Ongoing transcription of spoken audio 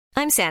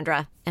I'm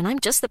Sandra, and I'm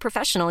just the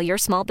professional your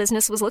small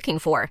business was looking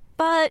for.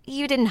 But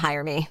you didn't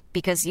hire me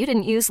because you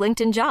didn't use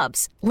LinkedIn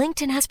Jobs.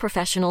 LinkedIn has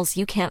professionals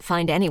you can't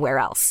find anywhere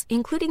else,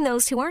 including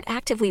those who aren't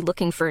actively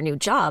looking for a new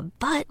job,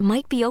 but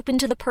might be open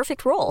to the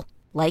perfect role,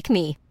 like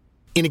me.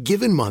 In a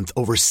given month,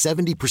 over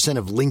 70%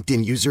 of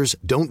LinkedIn users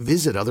don't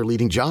visit other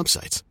leading job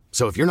sites.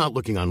 So if you're not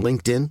looking on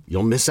LinkedIn,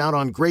 you'll miss out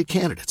on great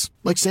candidates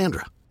like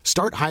Sandra.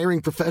 Start hiring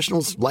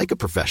professionals like a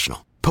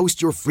professional.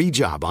 Post your free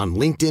job on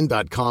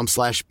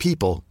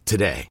linkedin.com/people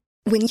today.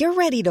 When you're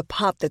ready to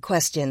pop the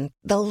question,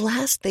 the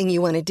last thing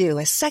you want to do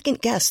is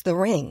second-guess the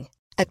ring.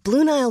 At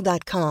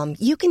BlueNile.com,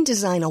 you can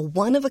design a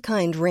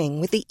one-of-a-kind ring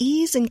with the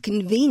ease and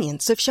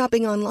convenience of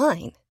shopping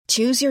online.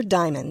 Choose your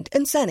diamond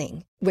and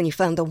setting. When you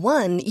find the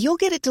one, you'll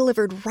get it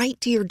delivered right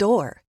to your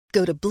door.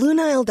 Go to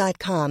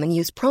BlueNile.com and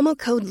use promo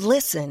code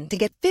LISTEN to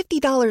get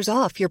 $50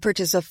 off your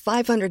purchase of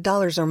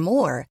 $500 or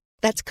more.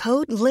 That's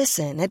code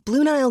LISTEN at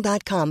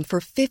BlueNile.com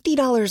for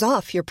 $50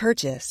 off your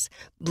purchase.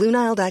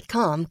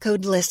 BlueNile.com,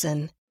 code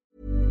LISTEN.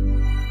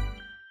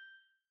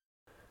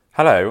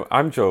 Hello,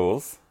 I'm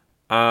Jules,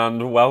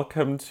 and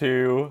welcome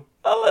to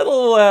a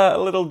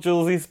little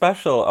Julesy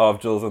special of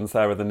Jules and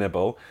Sarah the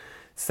Nibble.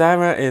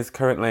 Sarah is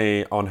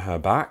currently on her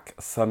back,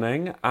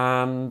 sunning,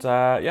 and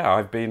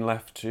I've been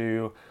left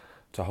to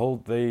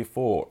hold the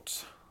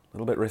fort. A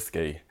little bit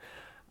risky.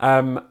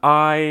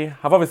 I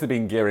have obviously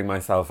been gearing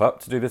myself up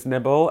to do this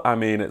nibble. I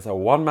mean, it's a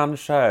one-man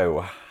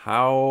show.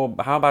 How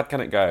bad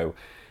can it go?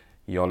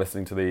 You're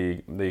listening to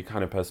the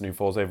kind of person who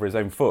falls over his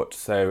own foot,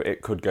 so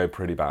it could go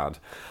pretty bad.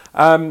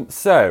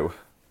 So,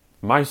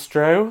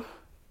 Maestro,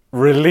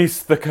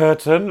 release the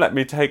curtain. Let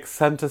me take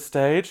centre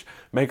stage.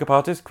 Makeup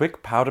artist,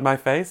 quick, powder my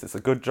face. It's a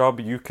good job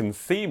you can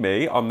see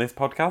me on this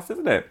podcast,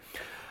 isn't it?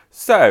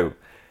 So,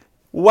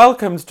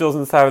 welcome to Jules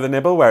and Sarah the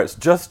Nibble, where it's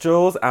just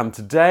Jules, and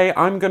today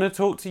I'm going to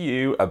talk to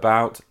you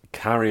about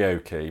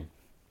karaoke.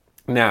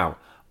 Now,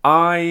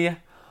 I'm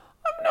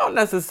not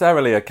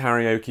necessarily a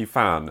karaoke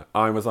fan.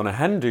 I was on a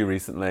hen do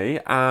recently,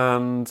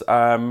 and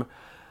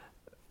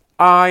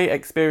I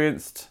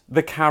experienced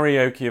the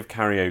karaoke of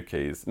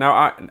karaokes.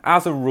 Now,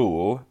 as a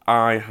rule,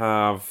 I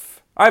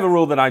have a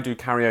rule that I do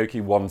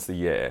karaoke once a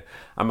year,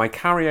 and my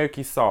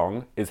karaoke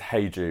song is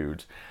Hey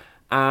Jude.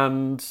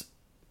 And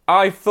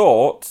I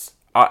thought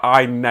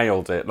I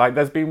nailed it. Like,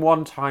 there's been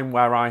one time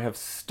where I have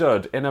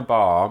stood in a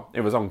bar,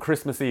 it was on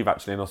Christmas Eve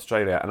actually in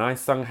Australia, and I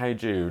sung Hey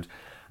Jude,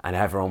 and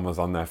everyone was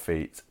on their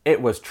feet.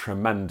 It was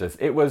tremendous.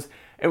 It was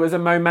a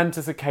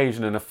momentous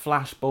occasion and a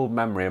flashbulb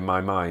memory in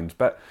my mind.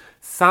 But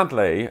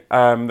sadly,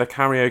 the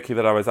karaoke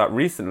that I was at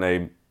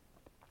recently,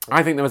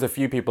 I think there was a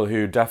few people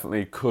who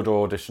definitely could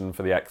audition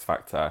for the X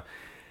Factor.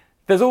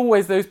 There's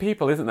always those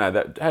people, isn't there,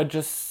 that are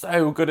just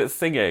so good at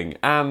singing.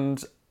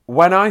 And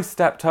when I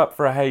stepped up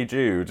for a Hey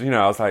Jude,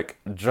 I was like,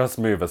 just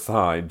move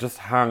aside, just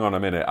hang on a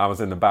minute. I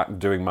was in the back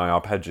doing my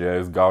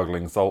arpeggios,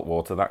 gargling salt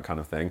water, that kind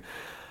of thing.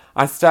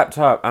 I stepped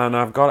up, and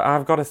I've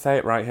got to say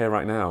it right here,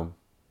 right now.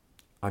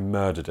 I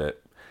murdered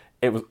it.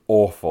 It was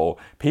awful.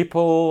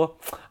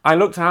 I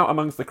looked out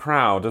amongst the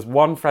crowd as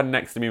one friend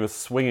next to me was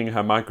swinging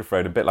her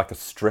microphone a bit like a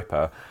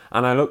stripper,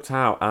 and I looked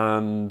out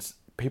and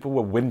people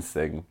were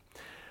wincing.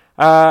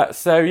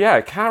 Karaoke.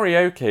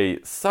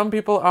 Some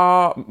people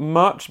are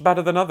much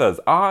better than others.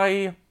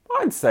 I'd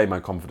say my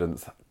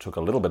confidence took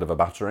a little bit of a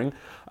battering,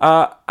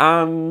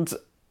 and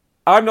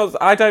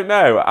I don't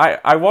know.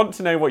 I want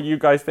to know what you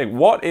guys think.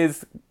 What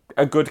is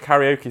a good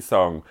karaoke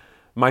song?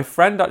 My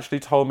friend actually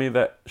told me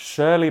that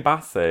Shirley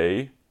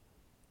Bassey,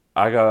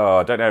 I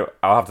don't know,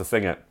 I'll have to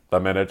sing it. The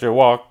minute you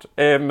walked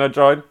in the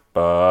joint,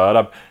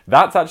 ba-dum.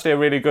 That's actually a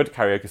really good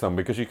karaoke song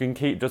because you can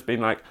keep just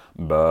being like,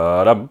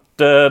 ba-dum,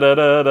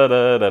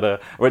 da-da-da-da-da-da,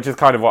 which is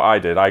kind of what I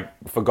did. I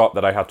forgot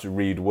that I had to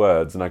read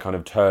words and I kind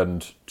of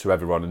turned to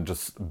everyone and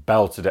just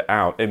belted it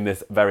out in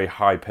this very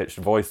high-pitched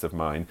voice of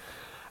mine.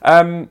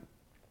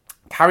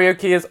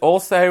 Karaoke is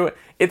also,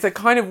 it's a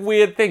kind of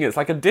weird thing. It's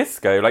like a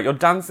disco, like you're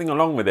dancing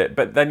along with it,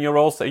 but then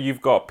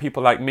you've got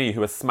people like me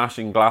who are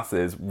smashing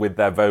glasses with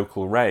their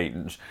vocal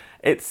range.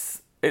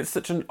 It's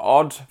such an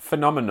odd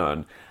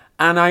phenomenon.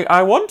 And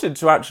I wanted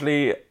to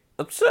actually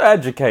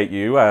educate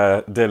you,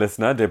 dear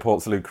listener, dear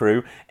Portslade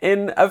crew,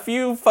 in a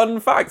few fun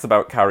facts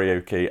about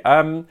karaoke.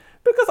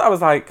 Because I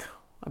was like,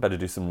 I better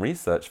do some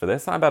research for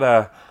this. I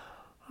better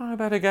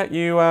get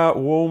you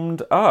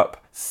warmed up.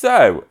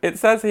 So, it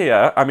says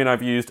here,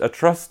 I've used a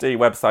trusty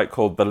website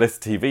called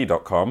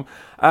thelisttv.com,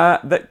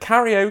 that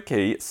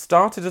karaoke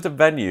started at a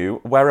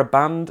venue where a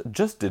band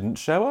just didn't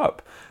show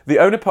up. The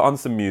owner put on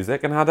some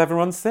music and had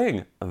everyone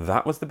sing.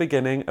 That was the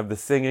beginning of the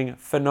singing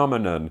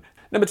phenomenon.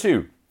 Number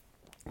 2,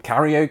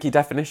 karaoke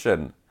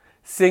definition.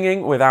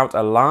 Singing without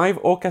a live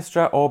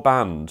orchestra or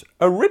band,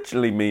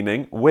 originally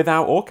meaning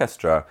without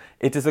orchestra.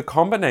 It is a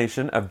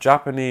combination of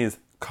Japanese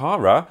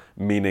kara,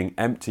 meaning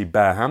empty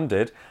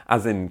bare-handed,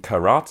 as in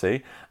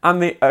karate,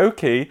 and the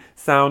oki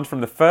sound from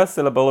the first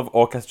syllable of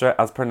orchestra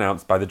as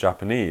pronounced by the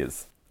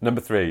Japanese. Number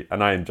 3,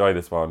 and I enjoy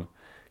this one,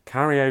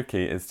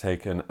 karaoke is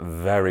taken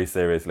very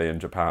seriously in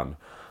Japan.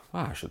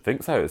 Well, I should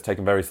think so. It's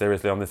taken very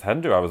seriously on this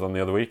hen do I was on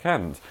the other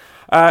weekend.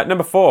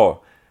 Number 4,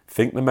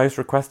 Think the most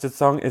requested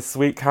song is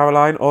Sweet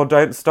Caroline or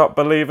Don't Stop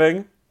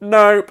Believing?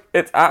 Nope,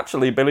 it's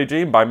actually Billie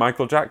Jean by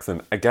Michael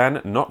Jackson.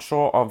 Again, not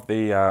sure of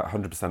the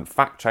 100%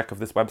 fact check of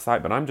this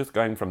website, but I'm just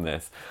going from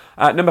this.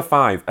 Number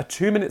 5, a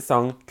 2-minute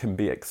song can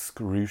be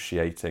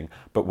excruciating,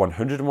 but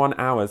 101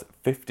 hours,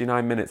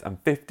 59 minutes and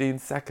 15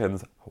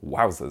 seconds,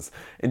 wowzers.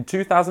 In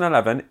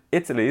 2011,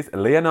 Italy's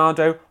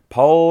Leonardo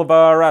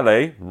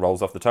Polverelli,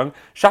 rolls off the tongue,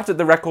 shattered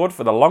the record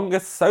for the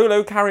longest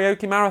solo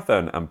karaoke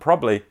marathon, and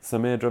probably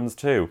some eardrums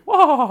too.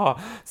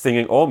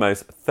 Singing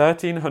almost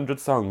 1,300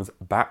 songs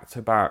back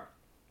to back.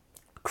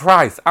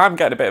 Christ, I'm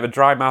getting a bit of a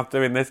dry mouth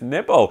doing this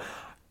nibble.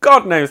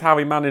 God knows how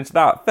he managed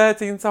that.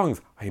 13 songs.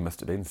 He must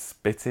have been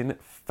spitting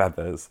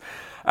feathers.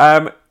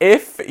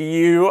 If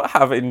you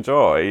have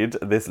enjoyed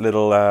this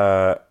little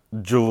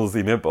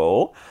Julesy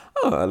nibble,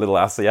 a little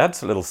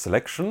Asiad, a little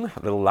selection, a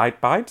little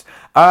light bite,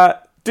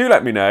 do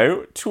let me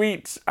know.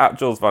 Tweet at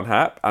Jules Von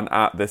Hep and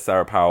at this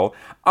Sarah Powell.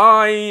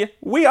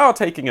 We are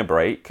taking a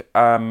break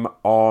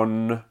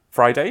on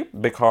Friday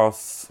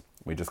because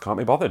we just can't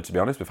be bothered, to be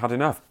honest. We've had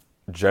enough.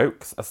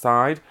 Jokes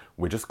aside,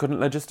 we just couldn't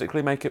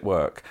logistically make it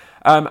work.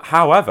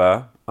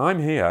 However,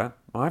 I'm here,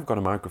 I've got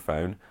a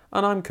microphone,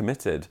 and I'm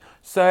committed.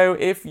 So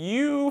if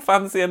you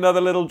fancy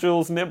another little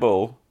Jules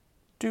nibble,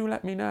 do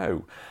let me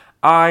know.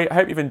 I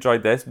hope you've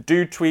enjoyed this.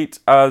 Do tweet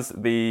us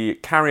the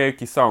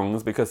karaoke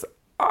songs because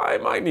I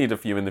might need a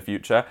few in the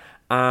future,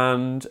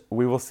 and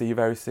we will see you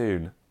very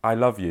soon. I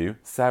love you.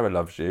 Sarah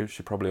loves you.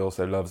 She probably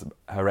also loves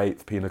her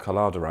 8th pina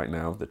colada right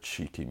now, the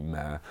cheeky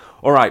mare.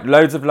 All right,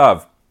 loads of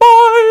love.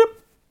 Bye!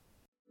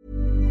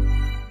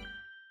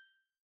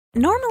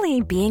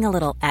 Normally, being a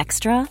little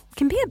extra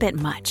can be a bit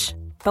much.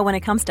 But when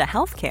it comes to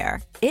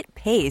healthcare, it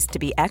pays to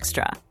be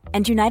extra.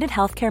 And United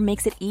Healthcare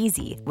makes it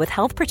easy with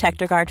Health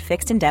Protector Guard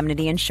fixed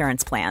indemnity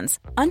insurance plans.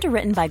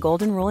 Underwritten by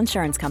Golden Rule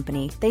Insurance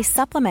Company, they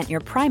supplement your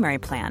primary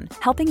plan,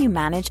 helping you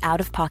manage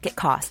out-of-pocket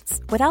costs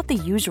without the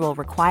usual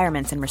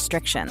requirements and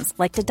restrictions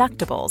like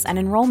deductibles and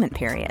enrollment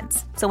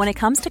periods. So when it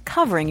comes to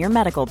covering your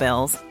medical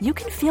bills, you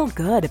can feel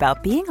good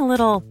about being a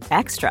little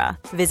extra.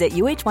 Visit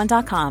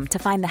uh1.com to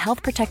find the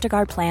Health Protector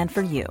Guard plan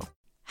for you.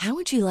 How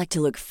would you like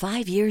to look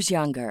 5 years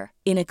younger?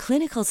 In a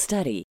clinical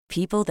study,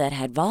 people that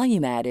had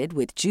volume added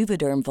with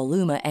Juvederm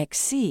Voluma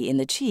XC in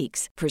the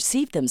cheeks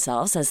perceived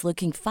themselves as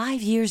looking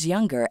 5 years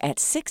younger at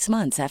 6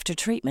 months after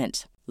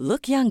treatment.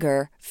 Look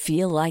younger,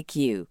 feel like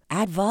you.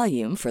 Add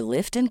volume for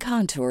lift and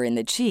contour in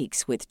the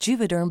cheeks with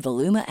Juvederm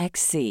Voluma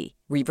XC.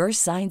 Reverse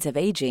signs of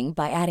aging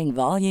by adding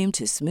volume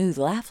to smooth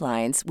laugh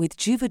lines with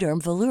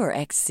Juvederm Volure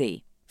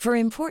XC. For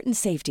important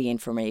safety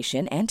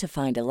information and to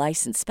find a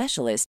licensed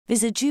specialist,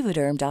 visit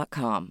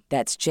Juvederm.com.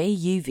 That's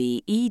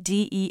JUVEDERM.com.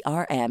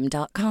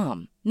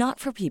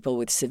 Not for people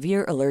with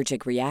severe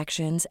allergic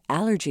reactions,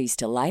 allergies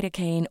to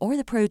lidocaine, or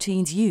the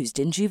proteins used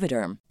in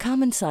Juvederm.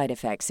 Common side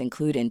effects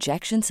include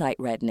injection site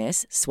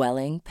redness,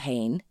 swelling,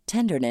 pain,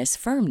 tenderness,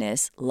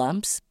 firmness,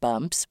 lumps,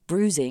 bumps,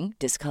 bruising,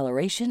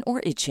 discoloration,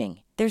 or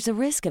itching. There's a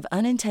risk of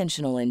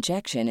unintentional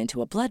injection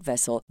into a blood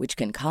vessel, which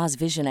can cause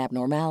vision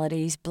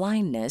abnormalities,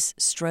 blindness,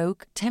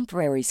 stroke,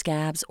 temporary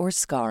scabs, or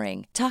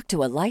scarring. Talk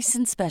to a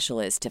licensed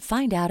specialist to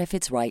find out if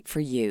it's right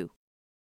for you.